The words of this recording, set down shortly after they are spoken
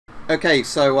Okay,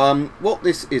 so what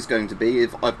this is going to be,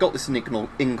 if I've got this in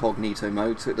incognito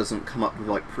mode, so it doesn't come up with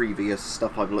like previous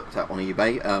stuff I've looked at on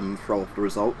eBay, throw off the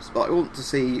results, but I want to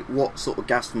see what sort of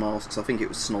gas masks. I think it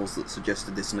was Snoz that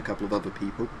suggested this and a couple of other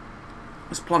people. I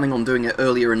was planning on doing it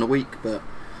earlier in the week, but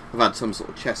I've had some sort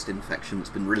of chest infection that's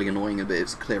been really annoying, but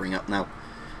it's clearing up now.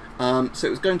 So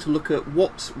it was going to look at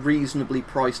what's reasonably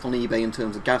priced on eBay in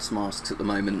terms of gas masks at the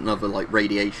moment and other like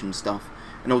radiation stuff.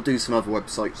 And I'll do some other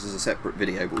websites as a separate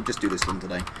video, but we'll just do this one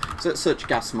today. So let's search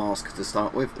gas mask to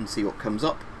start with and see what comes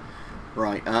up.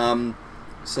 Right,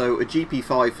 so a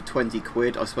GP5 for 20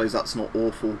 quid, I suppose that's not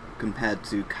awful compared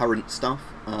to current stuff.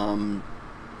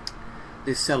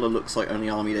 This seller looks like only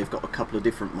Army, they've got a couple of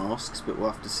different masks, but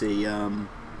we'll have to see. How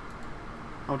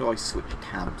do I switch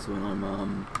tabs when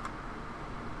I'm...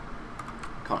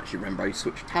 can't actually remember how you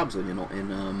switch tabs when you're not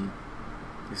in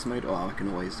this mode. Oh, I can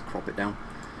always crop it down.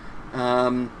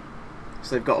 So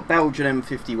they've got a Belgian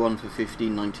M51 for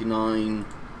 $15.99,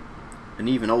 an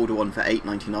even older one for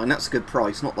 $8.99. That's a good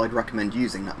price. Not that I'd recommend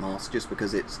using that mask just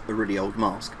because it's a really old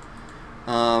mask.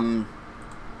 M1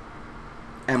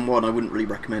 I wouldn't really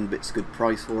recommend, but it's a good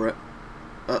price for it.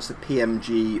 That's a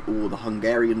PMG or the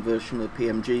Hungarian version of the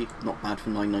PMG. Not bad for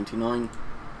 $9.99.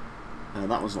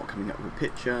 That one's not coming up with a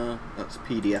picture. That's a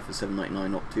PDF for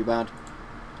 $7.99. Not too bad.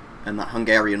 And that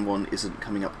Hungarian one isn't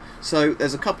coming up. So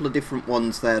there's a couple of different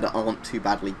ones there that aren't too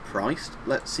badly priced.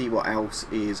 Let's see what else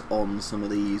is on some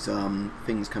of these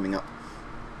things coming up.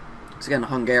 So again,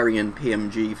 Hungarian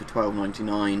PMG for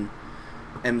 $12.99,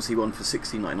 MC1 for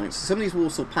 $16.99. So some of these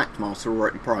Warsaw Pact masks are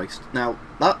already priced. Now,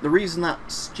 the reason that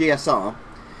GSR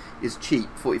is cheap,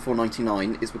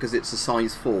 $44.99, is because it's a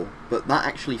size 4. But that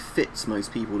actually fits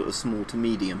most people that are small to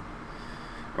medium.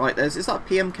 Right, is that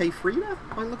PMK3 there,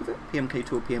 by the look of it?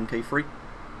 PMK2 or PMK3?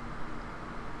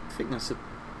 I think that's a...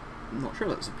 I'm not sure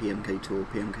that's a PMK2 or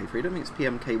PMK3. I don't think it's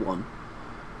PMK1.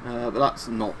 But that's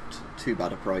not too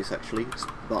bad a price, actually.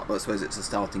 But I suppose it's a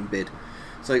starting bid.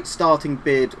 So, starting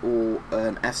bid or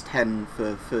an S10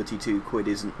 for 32 quid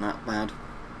isn't that bad.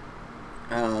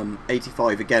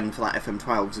 85 again for that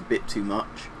FM12 is a bit too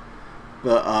much.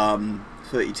 But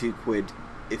 32 quid,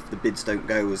 if the bids don't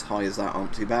go as high as that,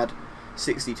 aren't too bad.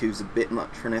 62 is a bit much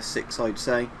for an S6, I'd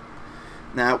say.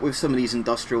 Now, with some of these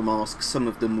industrial masks, some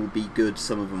of them will be good,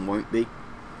 some of them won't be.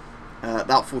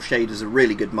 That full shade is a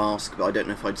really good mask, but I don't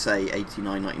know if I'd say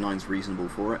 $89.99 is reasonable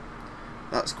for it.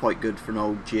 That's quite good for an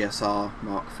old GSR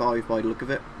Mark V by the look of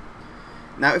it.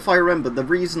 Now, if I remember, the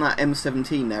reason that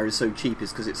M17 there is so cheap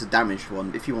is because it's a damaged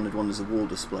one. If you wanted one as a wall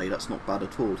display, that's not bad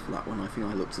at all for that one. I think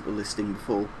I looked at the listing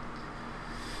before.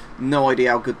 No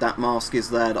idea how good that mask is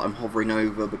there that I'm hovering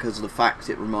over because of the fact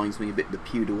it reminds me a bit of the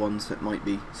pewter ones, so it might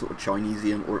be sort of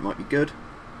Chinesian or it might be good.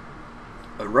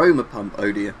 Aroma pump,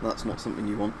 oh dear, that's not something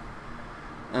you want.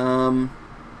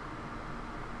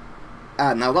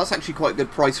 Now that's actually quite a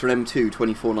good price for an M2,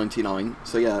 $24.99.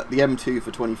 So yeah, the M2 for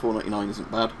 $24.99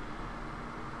 isn't bad.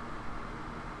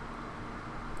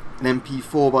 An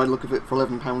MP4 by the look of it for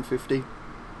 £11.50.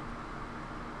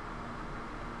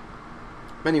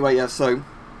 Anyway, yeah, so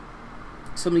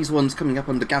some of these ones coming up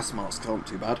under gas masks aren't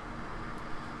too bad.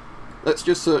 Let's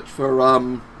just search for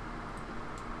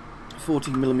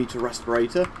 14mm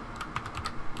respirator.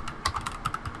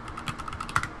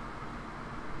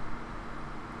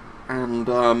 And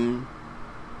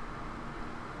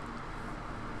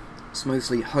it's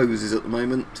mostly hoses at the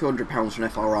moment. £200 for an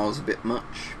FRR is a bit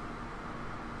much.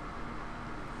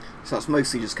 So that's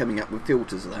mostly just coming up with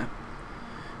filters there.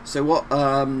 So what...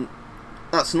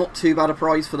 that's not too bad a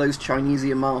price for those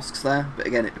Chinesian masks there, but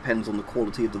again it depends on the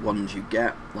quality of the ones you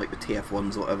get, like the TF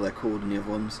ones or whatever they're called and the other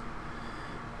ones.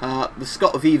 The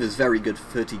Scott Aviva is very good for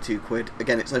 32 quid.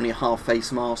 Again, it's only a half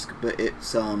face mask, but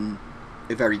it's a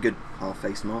very good half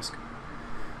face mask.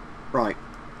 Right.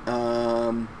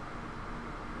 Not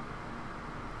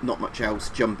much else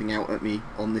jumping out at me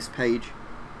on this page.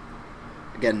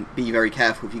 Again, be very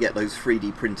careful if you get those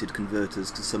 3D printed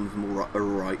converters, because some of them are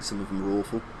alright, some of them are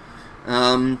awful.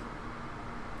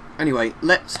 Anyway,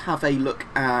 let's have a look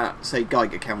at, say,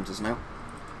 Geiger counters now,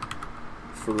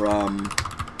 for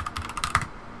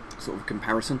sort of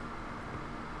comparison.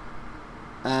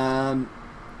 Oh,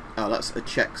 that's a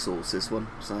Czech sauce, this one,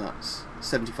 so that's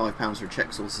 £75 for a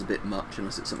Czech sauce is a bit much,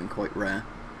 unless it's something quite rare.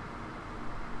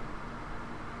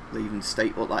 They even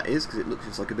state what that is, because it looks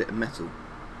just like a bit of metal.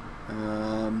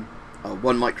 Oh,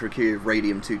 1 microcurie of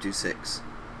radium-226.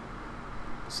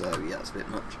 So, yeah, it's a bit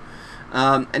much.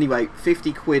 Anyway,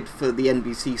 50 quid for the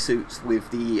NBC suits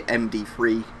with the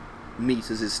MD3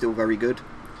 meters is still very good.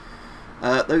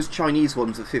 Those Chinese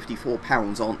ones at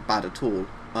 £54 aren't bad at all.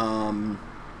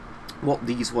 what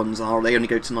these ones are. They only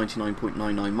go to 99.99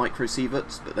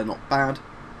 microsieverts, but they're not bad.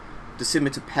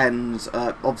 Decimeter pens,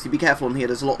 obviously be careful on here,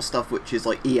 there's a lot of stuff which is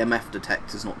like EMF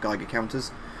detectors, not Geiger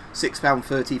counters.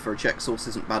 £6.30 for a check source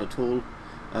isn't bad at all.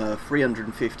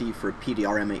 350 for a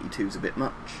PDRM82 is a bit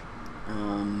much.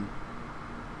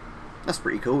 That's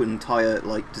pretty cool, an entire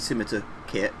like decimeter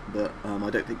kit, but I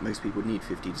don't think most people would need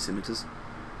 50 decimeters.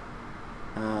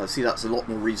 See, that's a lot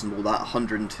more reasonable, that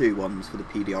 102 ones for the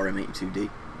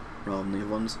PDRM82D rather than the other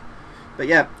ones. But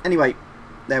yeah, anyway,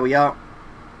 there we are.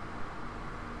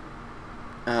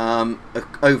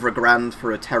 Over £1,000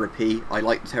 for a Therapy. I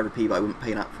like the Therapy, but I wouldn't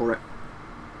pay that for it.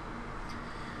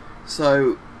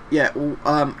 So yeah, we'll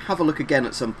have a look again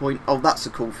at some point. Oh, that's a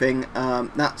cool thing.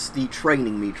 That's the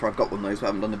training meter. I've got one of those, but I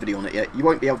haven't done a video on it yet. You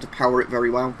won't be able to power it very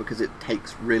well because it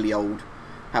takes really old,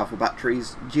 powerful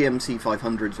batteries. GMC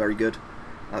 500 is very good.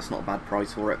 That's not a bad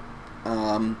price for it.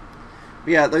 But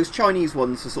yeah, those Chinese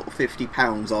ones for sort of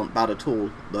 £50 aren't bad at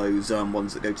all. Those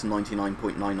ones that go to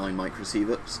 99.99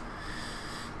 microsieverts.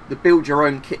 The build your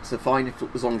own kits are fine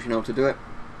as long as you know how to do it.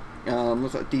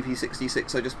 What's that,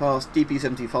 DP66 I just passed.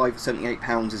 DP75 for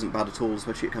 £78 isn't bad at all,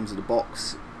 especially it comes in a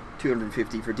box.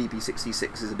 250 for a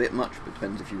DP66 is a bit much, but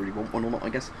depends if you really want one or not, I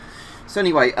guess. So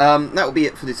anyway, that will be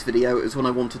it for this video. It was one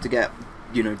I wanted to get,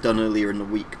 you know, done earlier in the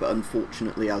week, but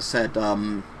unfortunately, as said,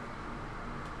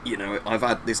 you know, I've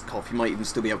had this cough. You might even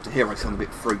still be able to hear I sound a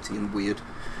bit throaty and weird.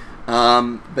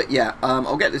 But yeah,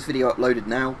 I'll get this video uploaded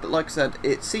now, but like I said,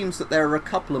 it seems that there are a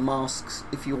couple of masks,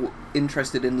 if you're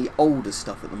interested in the older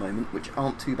stuff at the moment, which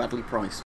aren't too badly priced.